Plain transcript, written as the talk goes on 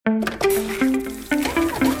Welcome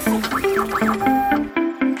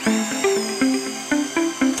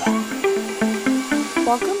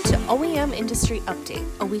to OEM Industry Update,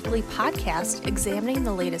 a weekly podcast examining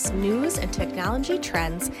the latest news and technology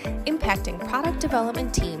trends impacting product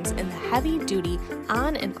development teams in the heavy-duty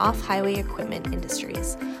on- and off-highway equipment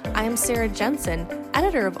industries. I am Sarah Jensen,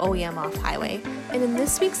 editor of OEM Off-Highway, and in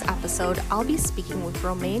this week's episode, I'll be speaking with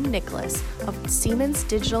Romain Nicholas of Siemens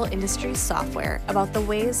Digital Industries Software about the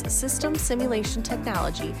ways system simulation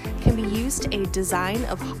technology can be used to aid design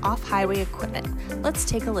of off-highway equipment. Let's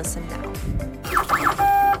take a listen now.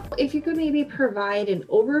 If you could maybe provide an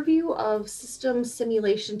overview of system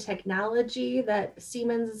simulation technology that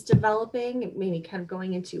Siemens is developing, maybe kind of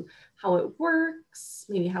going into how it works,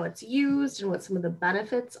 maybe how it's used, and what some of the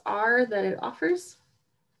benefits are that it offers.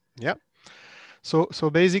 Yeah. So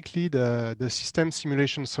basically, the system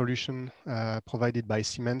simulation solution provided by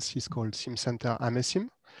Siemens is called SimCenter AMESIM.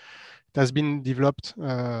 It has been developed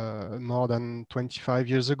more than 25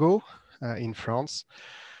 years ago in France.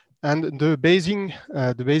 And the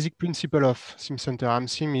basic principle of SimCenter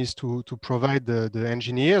AMSIM is to provide the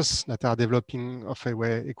engineers that are developing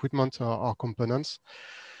off-highway equipment or components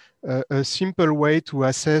a simple way to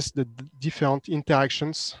assess the different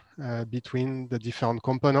interactions between the different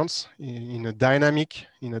components in a dynamic,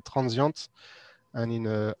 in a transient, and in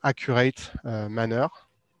an accurate manner.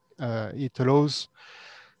 It allows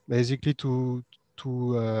basically to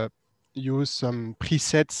use some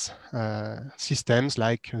presets systems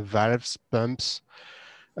like valves, pumps,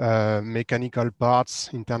 mechanical parts,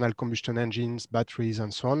 internal combustion engines, batteries,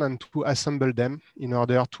 and so on, and to assemble them in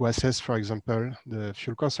order to assess, for example, the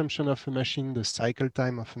fuel consumption of a machine, the cycle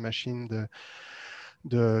time of a machine,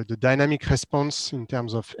 the dynamic response in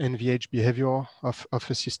terms of NVH behavior of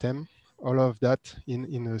a system, all of that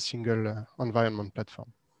in a single environment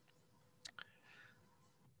platform.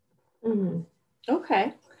 Mm-hmm.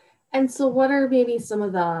 Okay. And so what are maybe some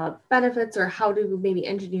of the benefits, or how do maybe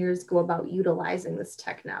engineers go about utilizing this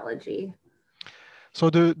technology? So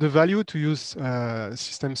the value to use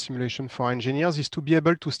system simulation for engineers is to be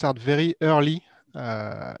able to start very early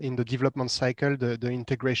in the development cycle, the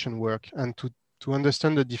integration work, and to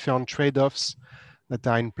understand the different trade-offs that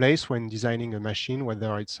are in place when designing a machine,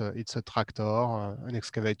 whether it's a tractor, or an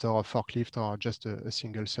excavator, or forklift, or just a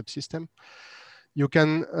single subsystem. You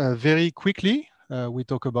can very quickly, we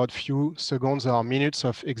talk about few seconds or minutes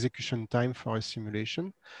of execution time for a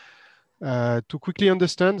simulation, to quickly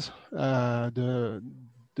understand the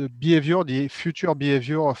behavior, the future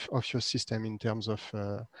behavior of your system in terms of,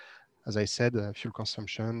 as I said, fuel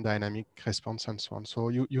consumption, dynamic response, and so on. So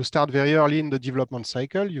you start very early in the development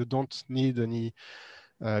cycle. You don't need any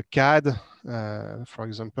CAD, for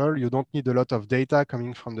example. You don't need a lot of data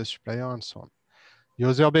coming from the supplier and so on. The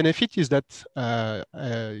other benefit is that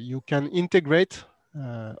you can integrate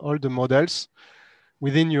all the models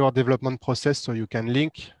within your development process. So you can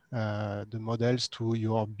link the models to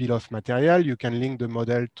your bill of material. You can link the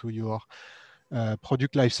model to your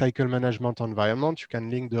product lifecycle management environment. You can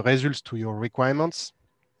link the results to your requirements.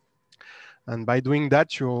 And by doing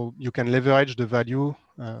that, you can leverage the value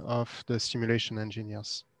of the simulation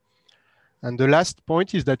engineers. And the last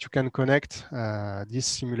point is that you can connect these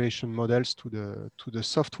simulation models to the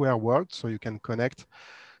software world. So you can connect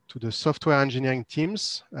to the software engineering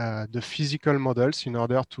teams, the physical models, in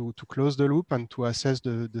order to close the loop and to assess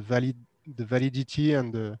the validity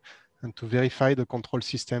and to verify the control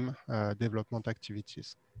system development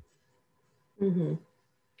activities. Mm-hmm.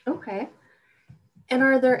 Okay. And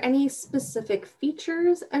are there any specific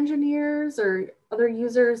features engineers or other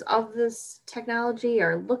users of this technology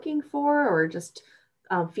are looking for, or just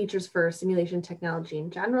features for simulation technology in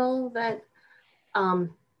general that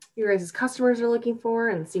your guys' customers are looking for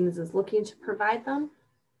and Siemens is looking to provide them?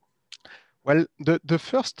 Well, the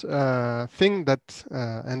first thing that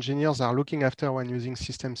engineers are looking after when using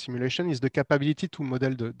system simulation is the capability to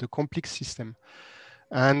model the complex system.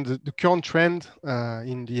 And the current trend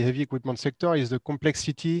in the heavy equipment sector is the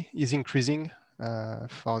complexity is increasing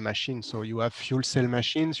for a machine. So you have fuel cell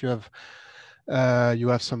machines, you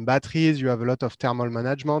have some batteries, you have a lot of thermal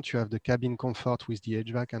management, you have the cabin comfort with the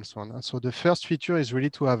HVAC and so on. And so the first feature is really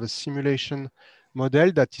to have a simulation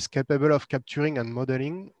model that is capable of capturing and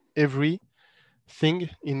modeling everything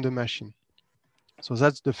in the machine. So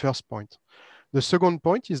that's the first point. The second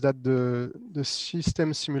point is that the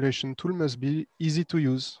system simulation tool must be easy to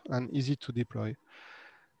use and easy to deploy.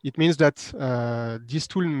 It means that this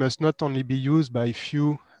tool must not only be used by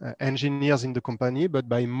few engineers in the company, but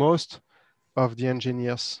by most of the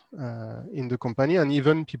engineers in the company, and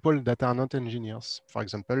even people that are not engineers. For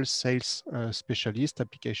example, sales specialists,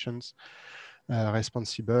 applications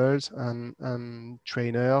responsibles and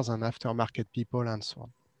trainers and aftermarket people and so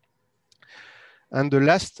on. And the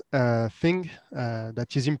last thing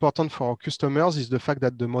that is important for our customers is the fact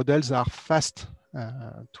that the models are fast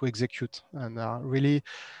to execute and are really,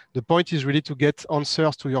 the point is really to get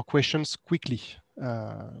answers to your questions quickly.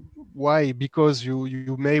 Why? Because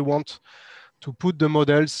you may want to put the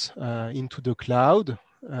models into the cloud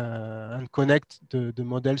and connect the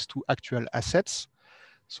models to actual assets.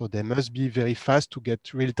 So they must be very fast to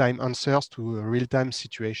get real-time answers to a real-time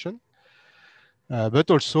situation.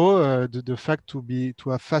 But also the fact to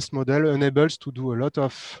have fast model enables to do a lot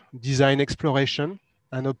of design exploration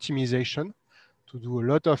and optimization, to do a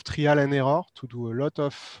lot of trial and error, to do a lot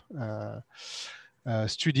of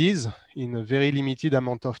studies in a very limited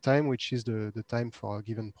amount of time, which is the time for a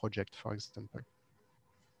given project, for example.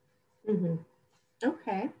 Mm-hmm.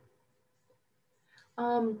 Okay.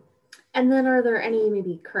 And then are there any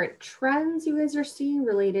maybe current trends you guys are seeing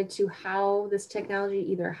related to how this technology,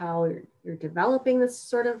 either how you're developing this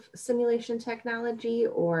sort of simulation technology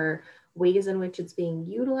or ways in which it's being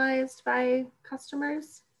utilized by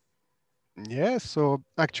customers? Yeah, so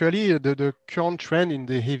actually the current trend in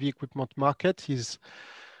the heavy equipment market is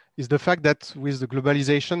the fact that with the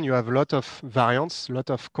globalization, you have a lot of variants, a lot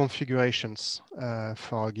of configurations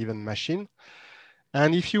for a given machine.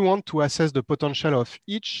 And if you want to assess the potential of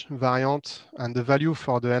each variant and the value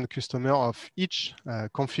for the end customer of each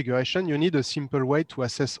configuration, you need a simple way to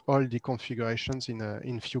assess all the configurations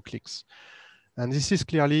in few clicks. And this is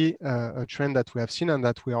clearly a trend that we have seen and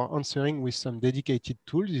that we are answering with some dedicated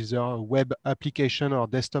tools. These are a web application or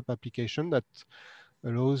desktop application that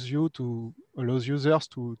allows users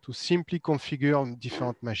to simply configure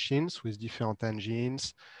different machines with different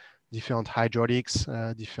engines, different hydraulics,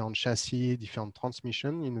 different chassis, different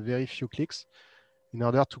transmission in very few clicks in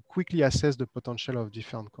order to quickly assess the potential of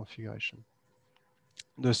different configuration.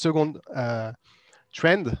 The second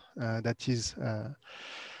trend that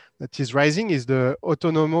is rising is the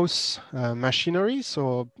autonomous machinery.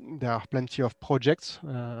 So there are plenty of projects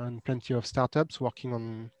and plenty of startups working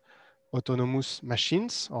on autonomous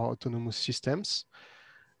machines or autonomous systems.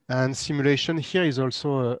 And simulation here is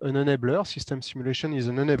also an enabler. System simulation is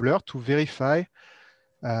an enabler to verify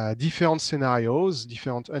different scenarios,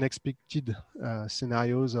 different unexpected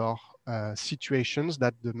scenarios or situations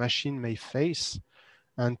that the machine may face,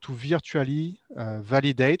 and to virtually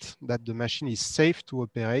validate that the machine is safe to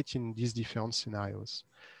operate in these different scenarios.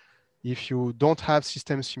 If you don't have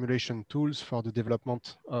system simulation tools for the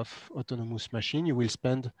development of autonomous machine, you will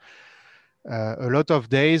spend a lot of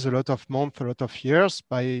days, a lot of months, a lot of years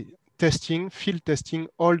by field testing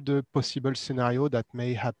all the possible scenarios that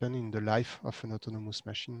may happen in the life of an autonomous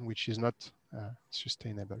machine, which is not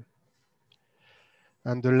sustainable.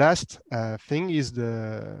 And the last thing is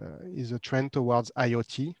a trend towards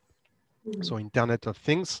IoT, so Internet of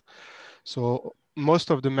Things. So most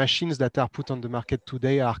of the machines that are put on the market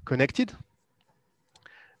today are connected.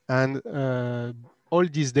 And all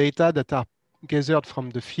these data that are gathered from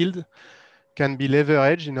the field can be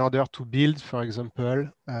leveraged in order to build, for example,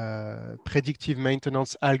 predictive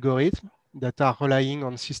maintenance algorithms that are relying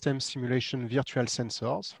on system simulation virtual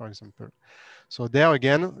sensors, for example. So there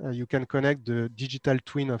again, you can connect the digital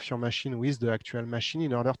twin of your machine with the actual machine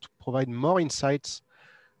in order to provide more insights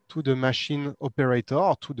to the machine operator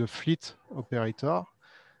or to the fleet operator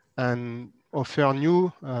and offer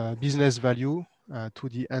new business value to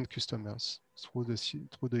the end customers through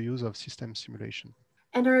the use of system simulation.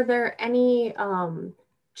 And are there any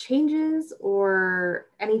changes or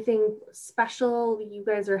anything special you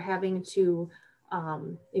guys are having to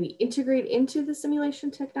maybe integrate into the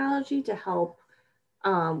simulation technology to help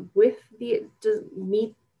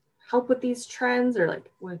help with these trends, or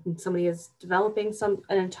like when somebody is developing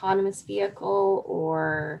an autonomous vehicle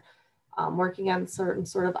or working on certain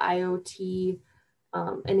sort of IoT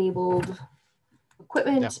enabled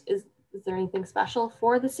equipment? Yeah. Is there anything special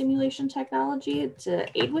for the simulation technology to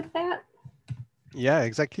aid with that? Yeah,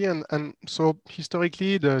 exactly. And so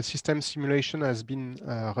historically, the system simulation has been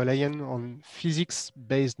relying on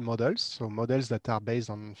physics-based models, so models that are based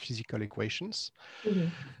on physical equations. Mm-hmm.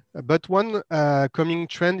 But one coming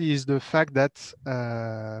trend is the fact that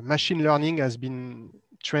machine learning has been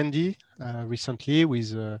trendy recently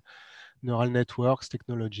with neural networks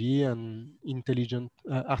technology and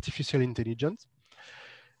artificial intelligence.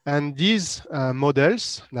 And these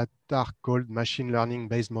models that are called machine learning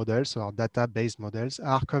based models or data-based models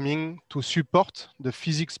are coming to support the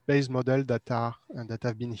physics-based model that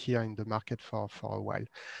have been here in the market for a while.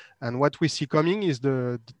 And what we see coming is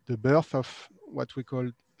the birth of what we call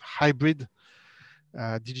hybrid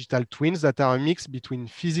digital twins that are a mix between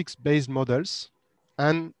physics-based models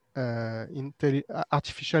and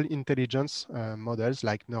artificial intelligence models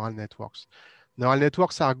like neural networks. Neural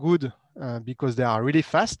networks are good because they are really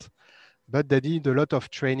fast, but they need a lot of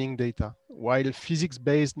training data. While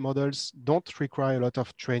physics-based models don't require a lot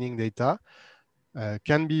of training data,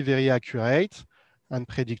 can be very accurate and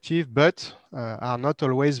predictive, but are not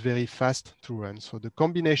always very fast to run. So the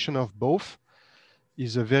combination of both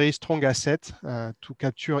is a very strong asset to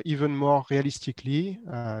capture even more realistically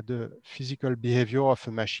the physical behavior of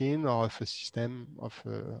a machine or of a system of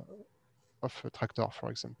a tractor, for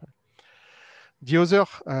example. The other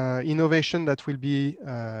innovation that will be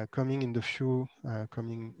coming in the few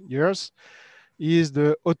coming years is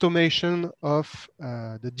the automation of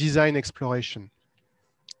the design exploration.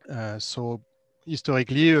 So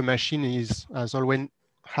historically, a machine has always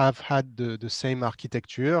had the same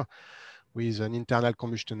architecture with an internal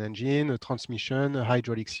combustion engine, a transmission, a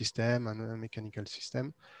hydraulic system, and a mechanical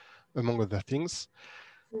system, among other things.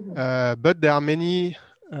 But there are many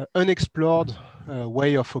unexplored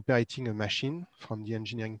way of operating a machine from the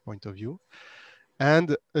engineering point of view.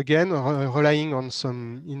 And again, relying on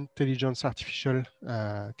some intelligence artificial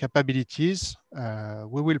capabilities,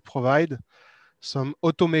 we will provide some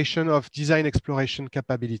automation of design exploration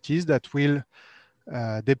capabilities that will,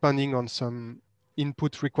 depending on some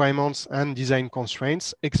input requirements and design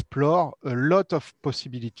constraints, explore a lot of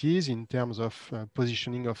possibilities in terms of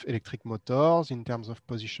positioning of electric motors, in terms of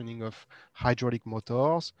positioning of hydraulic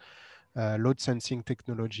motors, load sensing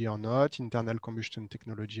technology or not, internal combustion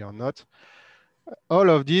technology or not. All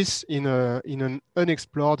of this in an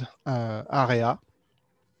unexplored area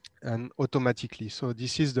and automatically. So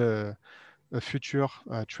this is a future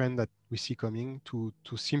trend that we see coming to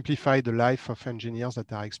simplify the life of engineers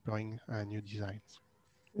that are exploring new designs.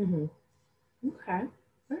 Okay,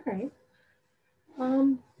 all right.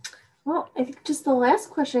 Well, I think just the last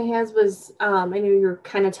question I had was, I know you're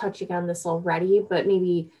kind of touching on this already, but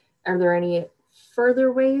maybe are there any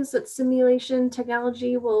further ways that simulation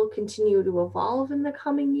technology will continue to evolve in the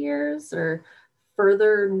coming years, or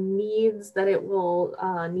further needs that it will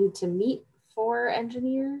need to meet for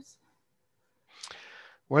engineers?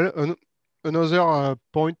 Well, another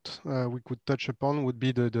point we could touch upon would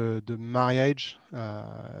be the marriage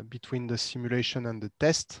between the simulation and the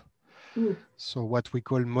test. So what we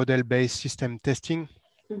call model-based system testing,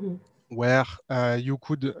 where you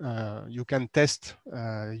can test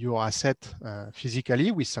your asset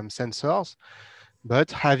physically with some sensors,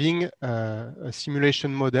 but having a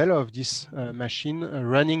simulation model of this machine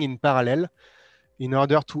running in parallel in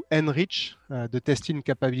order to enrich the testing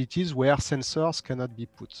capabilities where sensors cannot be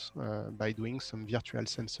put by doing some virtual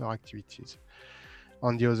sensor activities.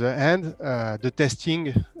 On the other hand, the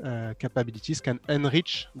testing capabilities can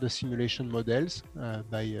enrich the simulation models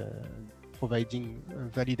by providing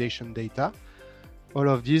validation data. All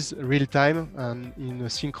of these real-time and in a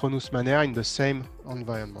synchronous manner in the same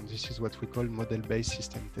environment. This is what we call model-based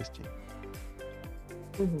system testing.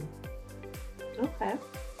 Okay,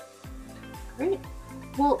 great.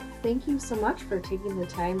 Well, thank you so much for taking the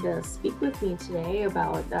time to speak with me today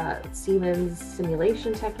about Siemens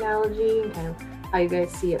simulation technology and kind of how you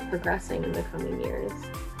guys see it progressing in the coming years.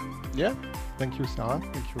 Yeah, thank you, Sarah.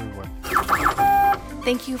 Thank you, everyone.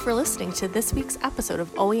 Thank you for listening to this week's episode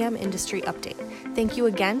of OEM Industry Update. Thank you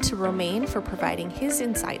again to Romain for providing his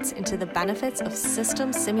insights into the benefits of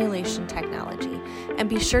system simulation technology. And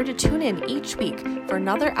be sure to tune in each week for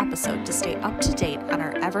another episode to stay up to date on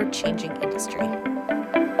our ever-changing industry.